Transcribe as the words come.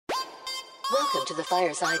Welcome to the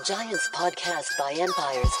Fireside Giants podcast by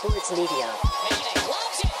Empire Sports Media.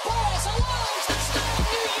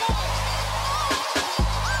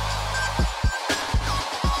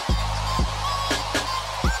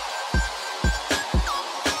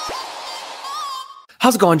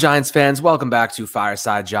 How's it going, Giants fans? Welcome back to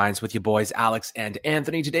Fireside Giants with your boys Alex and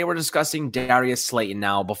Anthony. Today we're discussing Darius Slayton.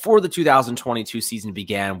 Now, before the 2022 season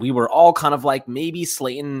began, we were all kind of like, maybe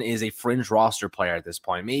Slayton is a fringe roster player at this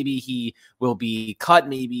point. Maybe he will be cut.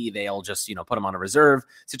 Maybe they'll just, put him on a reserve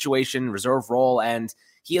situation, reserve role. And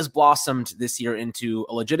he has blossomed this year into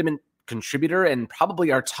a legitimate contributor and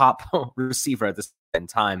probably our top receiver at this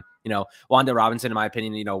time. Wan'Dale Robinson, in my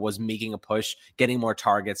opinion, was making a push, getting more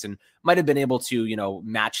targets, and might have been able to,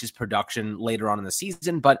 match his production later on in the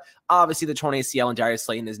season. But obviously the torn ACL and Darius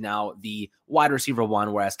Slayton is now the wide receiver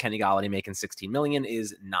one, whereas Kenny Golladay making $16 million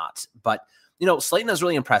is not. But Slayton has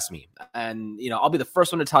really impressed me. And, I'll be the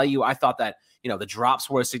first one to tell you, I thought that, the drops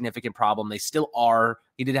were a significant problem. They still are.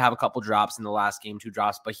 He did have a couple drops in the last game, 2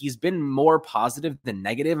 drops, but he's been more positive than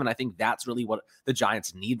negative. And I think that's really what the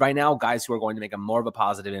Giants need right now. Guys who are going to make a more of a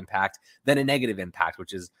positive impact than a negative impact,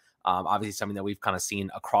 which is obviously something that we've kind of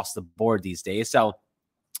seen across the board these days. So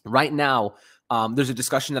right now, there's a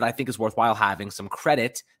discussion that I think is worthwhile having, some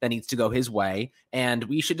credit that needs to go his way, and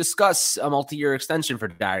we should discuss a multi-year extension for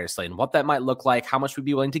Darius Slayton, what that might look like, how much we'd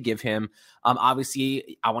be willing to give him.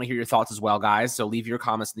 Obviously, I want to hear your thoughts as well, guys, so leave your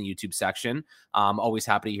comments in the YouTube section. Always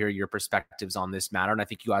happy to hear your perspectives on this matter, and I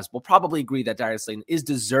think you guys will probably agree that Darius Slayton is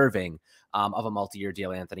deserving of a multi-year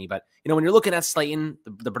deal, Anthony. But, when you're looking at Slayton,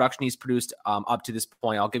 the production he's produced up to this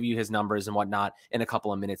point, I'll give you his numbers and whatnot in a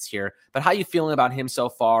couple of minutes here. But how are you feeling about him so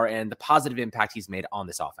far and the positive impact he's made on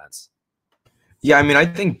this offense? Yeah, I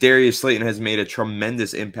think Darius Slayton has made a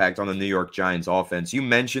tremendous impact on the New York Giants offense. You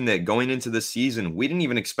mentioned that going into the season, we didn't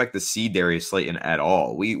even expect to see Darius Slayton at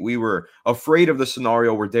all. We were afraid of the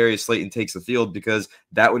scenario where Darius Slayton takes the field because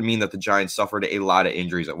that would mean that the Giants suffered a lot of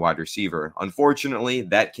injuries at wide receiver. Unfortunately,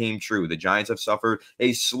 that came true. The Giants have suffered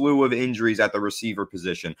a slew of injuries at the receiver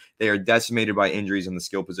position. They are decimated by injuries in the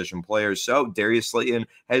skill position players. So Darius Slayton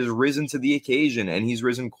has risen to the occasion, and he's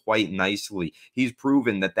risen quite nicely. He's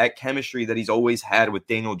proven that chemistry that he's always had with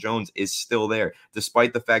Daniel Jones is still there,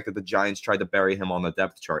 despite the fact that the Giants tried to bury him on the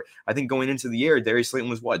depth chart. I think going into the year, Darius Slayton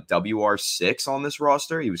was WR6 on this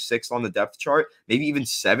roster. He was 6th on the depth chart, maybe even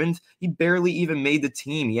 7th. He barely even made the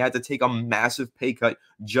team. He had to take a massive pay cut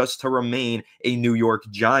just to remain a New York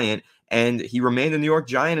Giant. And he remained a New York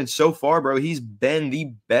Giant, and so far, bro, he's been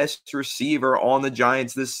the best receiver on the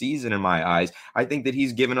Giants this season in my eyes. I think that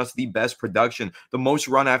he's given us the best production, the most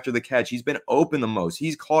run after the catch. He's been open the most.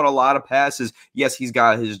 He's caught a lot of passes. Yes, he's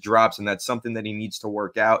got his drops, and that's something that he needs to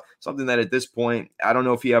work out, something that at this point, I don't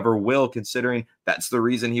know if he ever will, considering that's the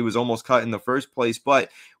reason he was almost cut in the first place. But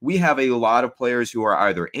we have a lot of players who are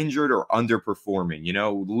either injured or underperforming.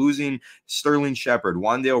 Losing Sterling Shepard,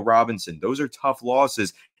 Wan'Dale Robinson, those are tough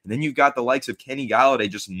losses. And then you've got the likes of Kenny Golladay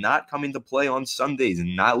just not coming to play on Sundays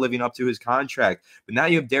and not living up to his contract. But now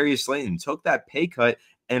you have Darius Slayton, took that pay cut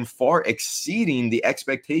and far exceeding the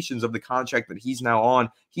expectations of the contract that he's now on.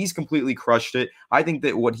 He's completely crushed it. I think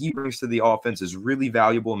that what he brings to the offense is really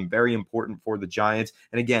valuable and very important for the Giants.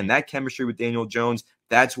 And again, that chemistry with Daniel Jones,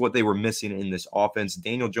 that's what they were missing in this offense.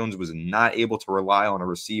 Daniel Jones was not able to rely on a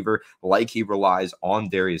receiver like he relies on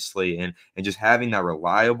Darius Slayton. And just having that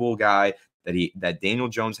reliable guy that Daniel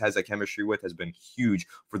Jones has that chemistry with has been huge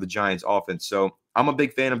for the Giants offense. So I'm a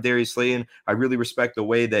big fan of Darius Slayton. I really respect the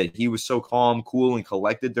way that he was so calm, cool, and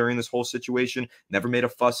collected during this whole situation. Never made a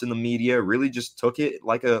fuss in the media. Really just took it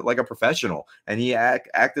like a professional, and he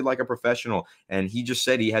acted like a professional. And he just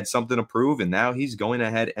said he had something to prove, and now he's going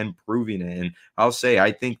ahead and proving it. And I'll say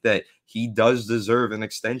I think that he does deserve an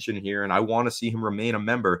extension here, and I want to see him remain a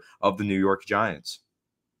member of the New York Giants.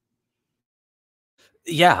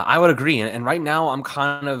 Yeah, I would agree. And right now I'm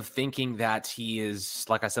kind of thinking that he is,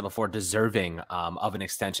 like I said before, deserving of an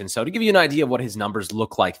extension. So to give you an idea of what his numbers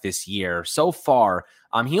look like this year, so far,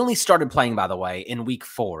 he only started playing, by the way, in week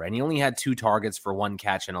 4, and he only had 2 targets for 1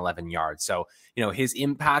 catch and 11 yards. So, his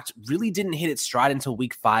impact really didn't hit its stride until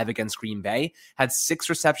week 5 against Green Bay, had 6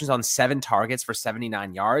 receptions on 7 targets for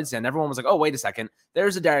 79 yards. And everyone was like, oh, wait a second.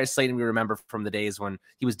 There's a Darius Slayton we remember from the days when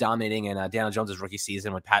he was dominating in Daniel Jones' rookie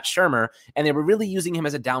season with Pat Shurmur. And they were really using him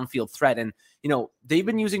as a downfield threat. And, they've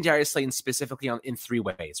been using Darius Slayton specifically in 3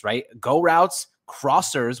 ways, right? Go routes,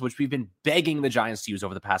 crossers, which we've been begging the Giants to use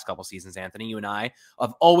over the past couple seasons. Anthony, you and I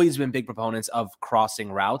have always been big proponents of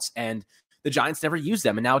crossing routes, and the Giants never used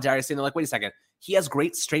them. And now Darius Slayton, they're like, wait a second, he has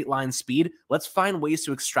great straight line speed. Let's find ways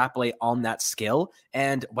to extrapolate on that skill.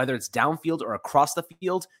 And whether it's downfield or across the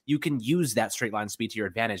field, you can use that straight line speed to your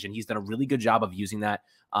advantage. And he's done a really good job of using that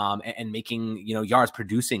and making, yards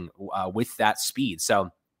producing with that speed. So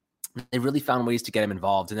they really found ways to get him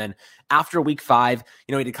involved. And then after week 5,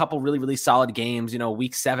 he had a couple really, really solid games.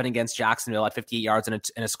 Week 7 against Jacksonville at 58 yards and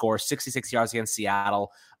a score, 66 yards against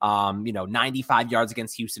Seattle, 95 yards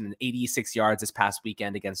against Houston, and 86 yards this past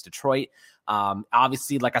weekend against Detroit.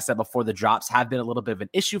 Obviously, like I said before, the drops have been a little bit of an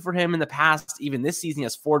issue for him in the past. Even this season, he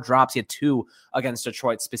has 4 drops. He had 2 against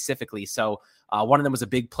Detroit specifically. So one of them was a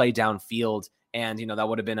big play downfield. And, that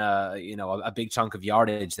would have been a big chunk of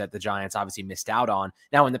yardage that the Giants obviously missed out on.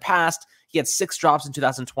 Now, in the past, he had 6 drops in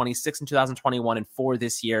 2020, 6 in 2021, and 4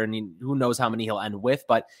 this year. And who knows how many he'll end with.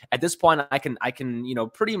 But at this point, I can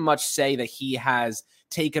pretty much say that he has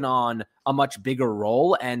taken on a much bigger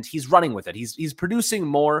role and he's running with it. He's producing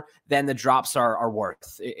more than the drops are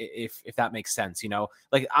worth, if that makes sense.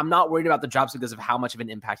 Like, I'm not worried about the drops because of how much of an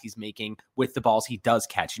impact he's making with the balls he does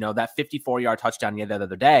catch. That 54-yard touchdown the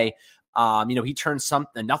other day, he turned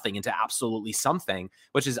nothing into absolutely something,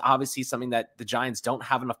 which is obviously something that the Giants don't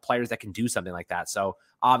have enough players that can do something like that. So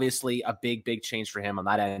obviously a big, big change for him on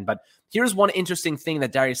that end. But here's one interesting thing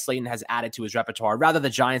that Darius Slayton has added to his repertoire. Rather, the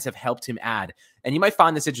Giants have helped him add. And you might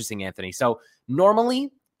find this interesting, Anthony. So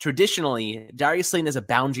traditionally, Darius Slayton is a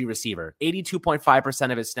boundary receiver.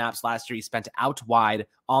 82.5% of his snaps last year he spent out wide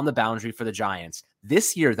on the boundary for the Giants.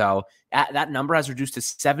 This year, though, that number has reduced to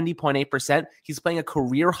 70.8%. He's playing a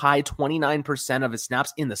career-high 29% of his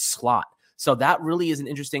snaps in the slot. So that really is an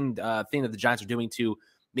interesting thing that the Giants are doing to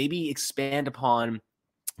maybe expand upon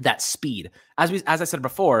that speed. As I said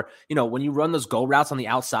before, when you run those go routes on the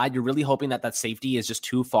outside, you're really hoping that safety is just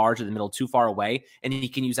too far to the middle, too far away, and he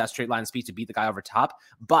can use that straight line speed to beat the guy over top.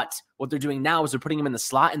 But what they're doing now is they're putting him in the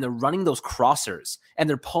slot and they're running those crossers and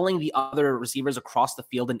they're pulling the other receivers across the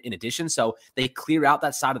field in addition. So they clear out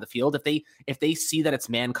that side of the field. If they see that it's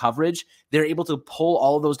man coverage, they're able to pull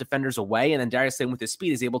all of those defenders away. And then Darius Slayton with his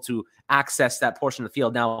speed is able to access that portion of the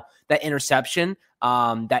field. Now, that interception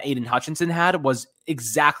that Aiden Hutchinson had was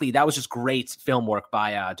just great film work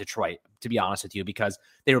by Detroit, to be honest with you, because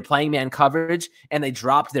they were playing man coverage and they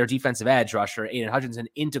dropped their defensive edge rusher, Aiden Hutchinson,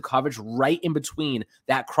 into coverage right in between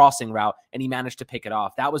that crossing route, and he managed to pick it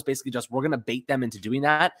off. That was basically just, we're going to bait them into doing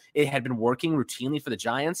that. It had been working routinely for the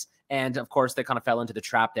Giants, and of course, they kind of fell into the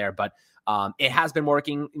trap there, but it has been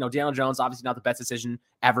working. Daniel Jones, obviously not the best decision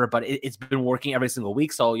ever, but it's been working every single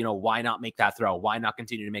week, so, why not make that throw? Why not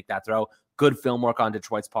continue to make that throw? Good film work on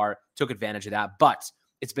Detroit's part, took advantage of that, but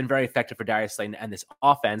it's been very effective for Darius Slayton and this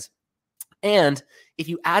offense. And if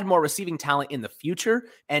you add more receiving talent in the future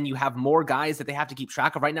and you have more guys that they have to keep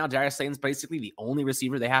track of right now, Darius Slayton's basically the only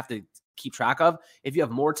receiver they have to keep track of. If you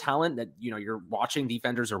have more talent that, you're watching,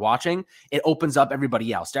 defenders are watching, it opens up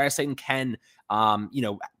everybody else. Darius Slayton can,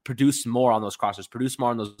 produce more on those crossers, produce more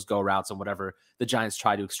on those go routes and whatever the Giants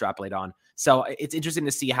try to extrapolate on. So it's interesting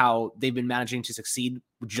to see how they've been managing to succeed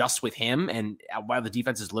just with him, and while the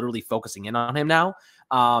defense is literally focusing in on him now.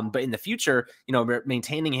 But in the future,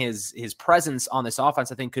 maintaining his presence on this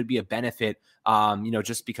offense, I think could be a benefit,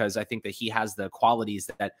 just because I think that he has the qualities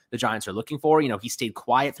that the Giants are looking for. He stayed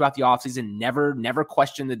quiet throughout the offseason, never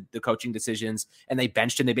questioned the coaching decisions, and they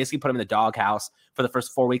benched him. They basically put him in the doghouse for the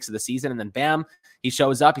first 4 weeks of the season, and then bam, he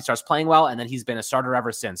shows up, he starts playing well, and then he's been a starter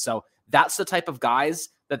ever since. So that's the type of guys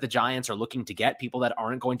that the Giants are looking to get, people that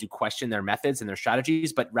aren't going to question their methods and their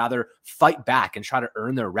strategies, but rather fight back and try to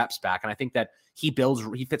earn their reps back. And I think that he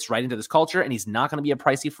fits right into this culture, and he's not going to be a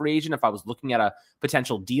pricey free agent. If I was looking at a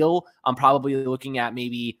potential deal, I'm probably looking at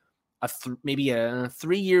maybe a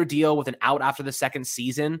 3-year deal with an out after the second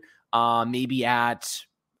season, maybe at,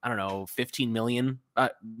 I don't know, 15 million,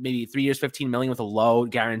 maybe 3 years, 15 million with a low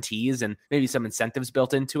guarantees and maybe some incentives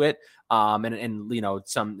built into it. And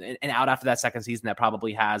some out after that second season that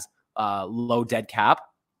probably has low dead cap.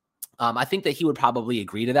 I think that he would probably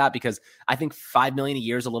agree to that, because I think $5 million a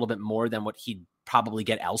year is a little bit more than what he'd probably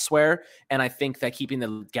get elsewhere. And I think that keeping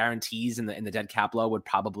the guarantees and the dead cap low would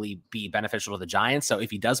probably be beneficial to the Giants. So if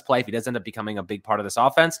he does play, if he does end up becoming a big part of this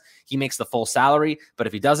offense, he makes the full salary. But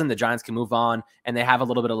if he doesn't, the Giants can move on, and they have a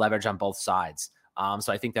little bit of leverage on both sides.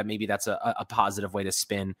 So I think that maybe that's a positive way to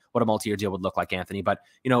spin what a multi-year deal would look like, Anthony. But,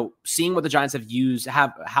 seeing what the Giants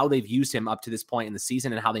how they've used him up to this point in the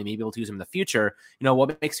season and how they may be able to use him in the future,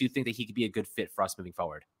 what makes you think that he could be a good fit for us moving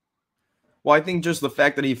forward? Well, I think just the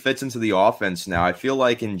fact that he fits into the offense now, I feel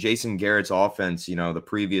like in Jason Garrett's offense, the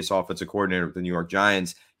previous offensive coordinator of the New York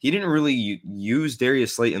Giants, he didn't really use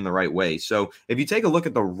Darius Slayton the right way. So if you take a look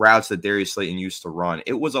at the routes that Darius Slayton used to run,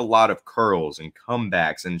 it was a lot of curls and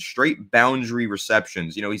comebacks and straight boundary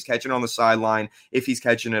receptions. He's catching on the sideline if he's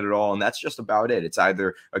catching it at all, and that's just about it. It's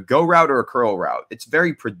either a go route or a curl route. It's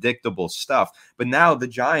very predictable stuff. But now the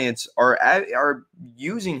Giants are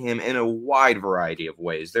using him in a wide variety of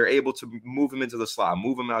ways. They're able to move him into the slot,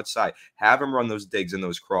 move him outside, have him run those digs and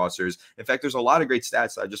those crossers. In fact, there's a lot of great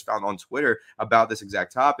stats that I just found on Twitter about this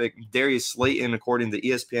exact topic. Darius Slayton, according to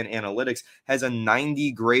ESPN Analytics, has a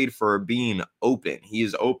 90 grade for being open. He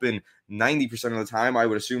is open 90% of the time. I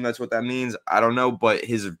would assume that's what that means. I don't know, but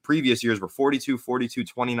his previous years were 42, 42,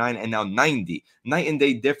 29, and now 90. Night and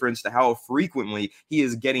day difference to how frequently he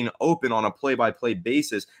is getting open on a play-by-play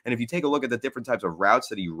basis. And if you take a look at the different types of routes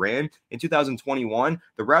that he ran, in 2021,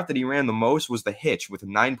 the route that he ran the most was the hitch with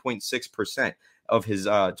 9.6% of his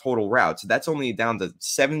total routes. That's only down to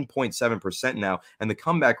 7.7% now. And the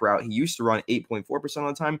comeback route, he used to run 8.4% of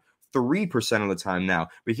the time, 3% of the time now.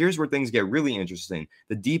 But here's where things get really interesting.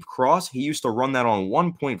 The deep cross, he used to run that on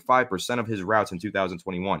 1.5% of his routes in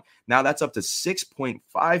 2021. Now that's up to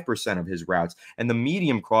 6.5% of his routes. And the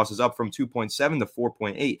medium cross is up from 2.7 to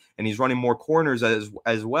 4.8. And he's running more corners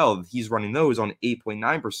as well. He's running those on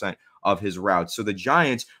 8.9% of his routes. So the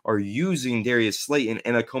Giants are using Darius Slayton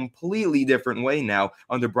in a completely different way now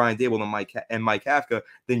under Brian Daboll and Mike Kafka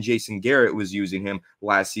than Jason Garrett was using him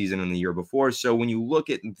last season and the year before. So when you look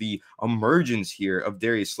at the emergence here of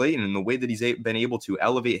Darius Slayton and the way that he's been able to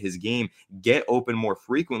elevate his game, get open more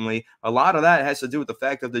frequently, a lot of that has to do with the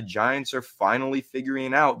fact that the Giants are finally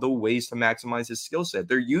figuring out the ways to maximize his skill set.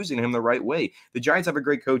 They're using him the right way. The Giants have a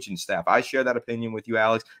great coaching staff. I share that opinion with you,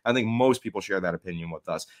 Alex. I think most people share that opinion with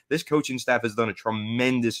us. This coaching staff has done a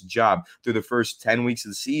tremendous job through the first 10 weeks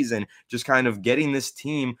of the season, just kind of getting this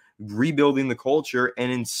team, rebuilding the culture and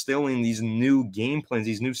instilling these new game plans,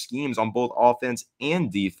 these new schemes on both offense and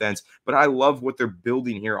defense. But I love what they're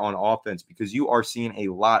building here on offense because you are seeing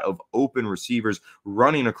a lot of open receivers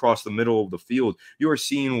running across the middle of the field. You are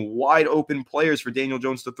seeing wide open players for Daniel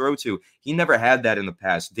Jones to throw to. He never had that in the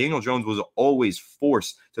past. Daniel Jones was always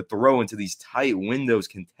forced to throw into these tight windows,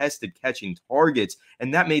 contested catching targets,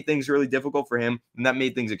 and that made things really difficult for him, and that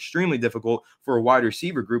made things extremely difficult for a wide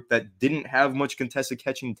receiver group that didn't have much contested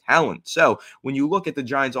catching talent. So when you look at the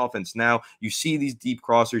Giants offense now, you see these deep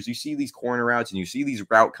crossers, you see these corner routes, and you see these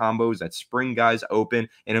route combos that spring guys open,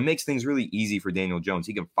 and it makes things really easy for Daniel Jones.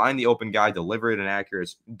 He can find the open guy, deliver an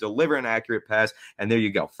accurate pass, and there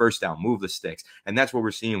you go. First down, move the sticks. And that's what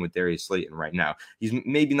we're seeing with Darius Slayton right now. He's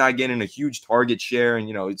maybe not getting a huge target share, and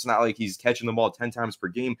it's not like he's catching the ball 10 times per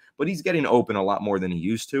game, but he's getting open a lot more than he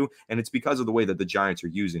used to, and it's because of the way that the Giants are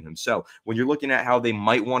using him. So when you're looking at how they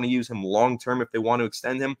might want to use him long-term if they want to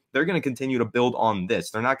extend him, they're going to continue to build on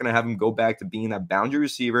this. They're not going to have him go back to being that boundary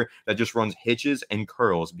receiver that just runs hitches and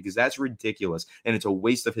curls because that's ridiculous, and it's a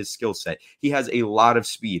waste of his skill set. He has a lot of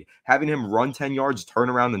speed. Having him run 10 yards, turn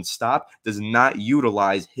around, and stop does not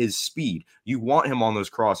utilize his speed. You want him on those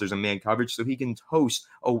crossers and man coverage so he can toast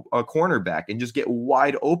a cornerback and just get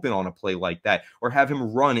wide open on a play like that, or have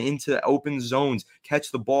him run into open zones,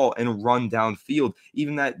 catch the ball, and run downfield.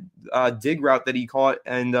 Even that dig route that he caught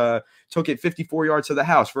and took it 54 yards to the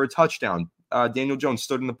house for a touchdown. Daniel Jones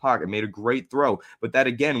stood in the pocket, made a great throw, but that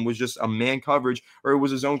again was just a man coverage, or it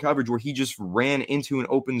was a zone coverage where he just ran into an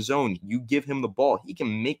open zone. You give him the ball, he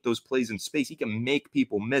can make those plays in space. He can make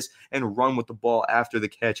people miss and run with the ball after the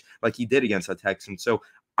catch like he did against the Texans. So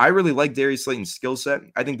I really like Darius Slayton's skill set.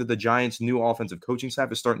 I think that the Giants' new offensive coaching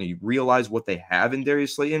staff is starting to realize what they have in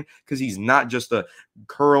Darius Slayton because he's not just a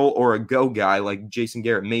curl or a go guy like Jason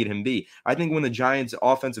Garrett made him be. I think when the Giants'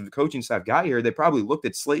 offensive coaching staff got here, they probably looked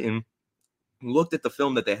at Slayton, looked at the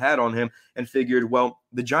film that they had on him, and figured, well,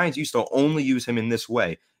 the Giants used to only use him in this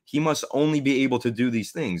way. He must only be able to do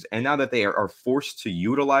these things. And now that they are forced to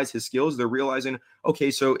utilize his skills, they're realizing,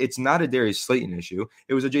 okay, so it's not a Darius Slayton issue.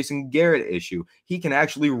 It was a Jason Garrett issue. He can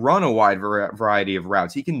actually run a wide variety of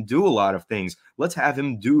routes. He can do a lot of things. Let's have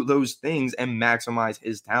him do those things and maximize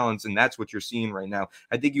his talents. And that's what you're seeing right now.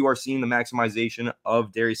 I think you are seeing the maximization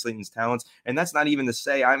of Darius Slayton's talents. And that's not even to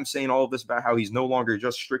say I'm saying all of this about how he's no longer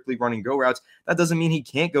just strictly running go routes. That doesn't mean he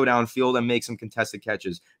can't go downfield and make some contested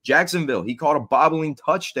catches. Jacksonville, he caught a bobbling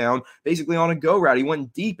touchdown basically on a go route. He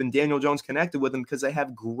went deep and Daniel Jones connected with him because they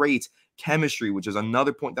have great chemistry, which is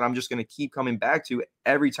another point that I'm just going to keep coming back to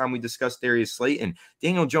every time we discuss Darius Slayton.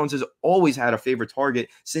 Daniel Jones has always had a favorite target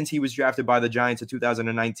since he was drafted by the Giants in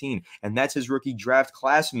 2019, and that's his rookie draft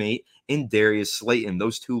classmate in Darius Slayton.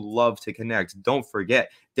 Those two love to connect. Don't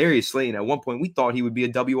forget, Darius Slayton, at one point, we thought he would be a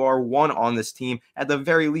WR1 on this team, at the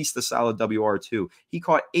very least a solid WR2. He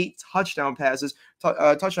caught 8 touchdown passes,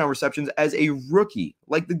 touchdown receptions as a rookie.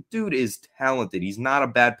 Like, the dude is talented. He's not a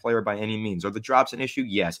bad player by any means. Are the drops an issue?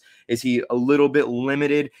 Yes. Is he a little bit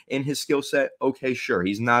limited in his skill set? Okay, sure.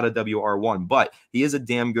 He's not a WR1, but he is a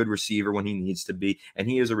damn good receiver when he needs to be, and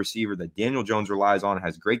he is a receiver that Daniel Jones relies on,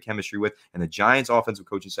 has great chemistry with, and the Giants offensive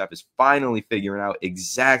coaching staff is finally figuring out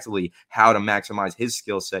exactly how to maximize his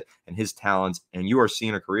skill set and his talents, and you are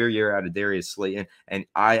seeing a career year out of Darius Slayton, and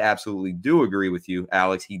I absolutely do agree with you,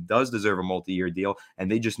 Alex. He does deserve a multi-year deal, and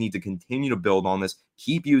they just need to continue to build on this,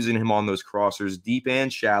 keep using him on those crossers, deep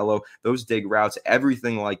and shallow, those dig routes,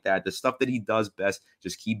 everything like that, the stuff that he does best,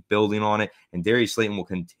 just keep building on it, and Darius Slayton will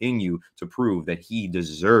continue to prove that he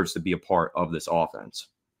deserves to be a part of this offense.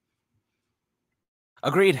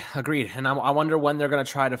 Agreed. And I wonder when they're going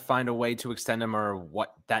to try to find a way to extend him or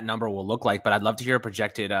what that number will look like. But I'd love to hear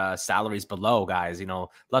projected salaries below, guys. Love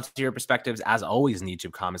to hear your perspectives as always in the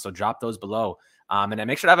YouTube comments. So drop those below. And then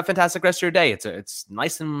make sure to have a fantastic rest of your day. It's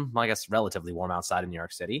nice and, I guess, relatively warm outside in New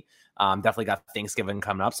York City. Definitely got Thanksgiving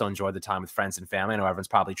coming up, so enjoy the time with friends and family. I know everyone's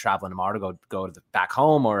probably traveling tomorrow to go to back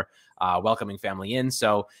home or welcoming family in.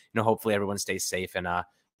 So, hopefully everyone stays safe and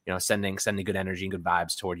sending good energy and good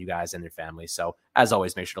vibes toward you guys and your families. So as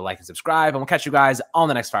always, make sure to like and subscribe, and we'll catch you guys on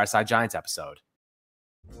the next Fireside Giants episode.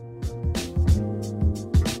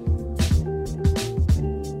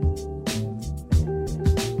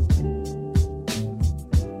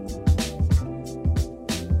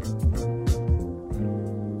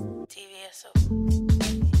 TVSO.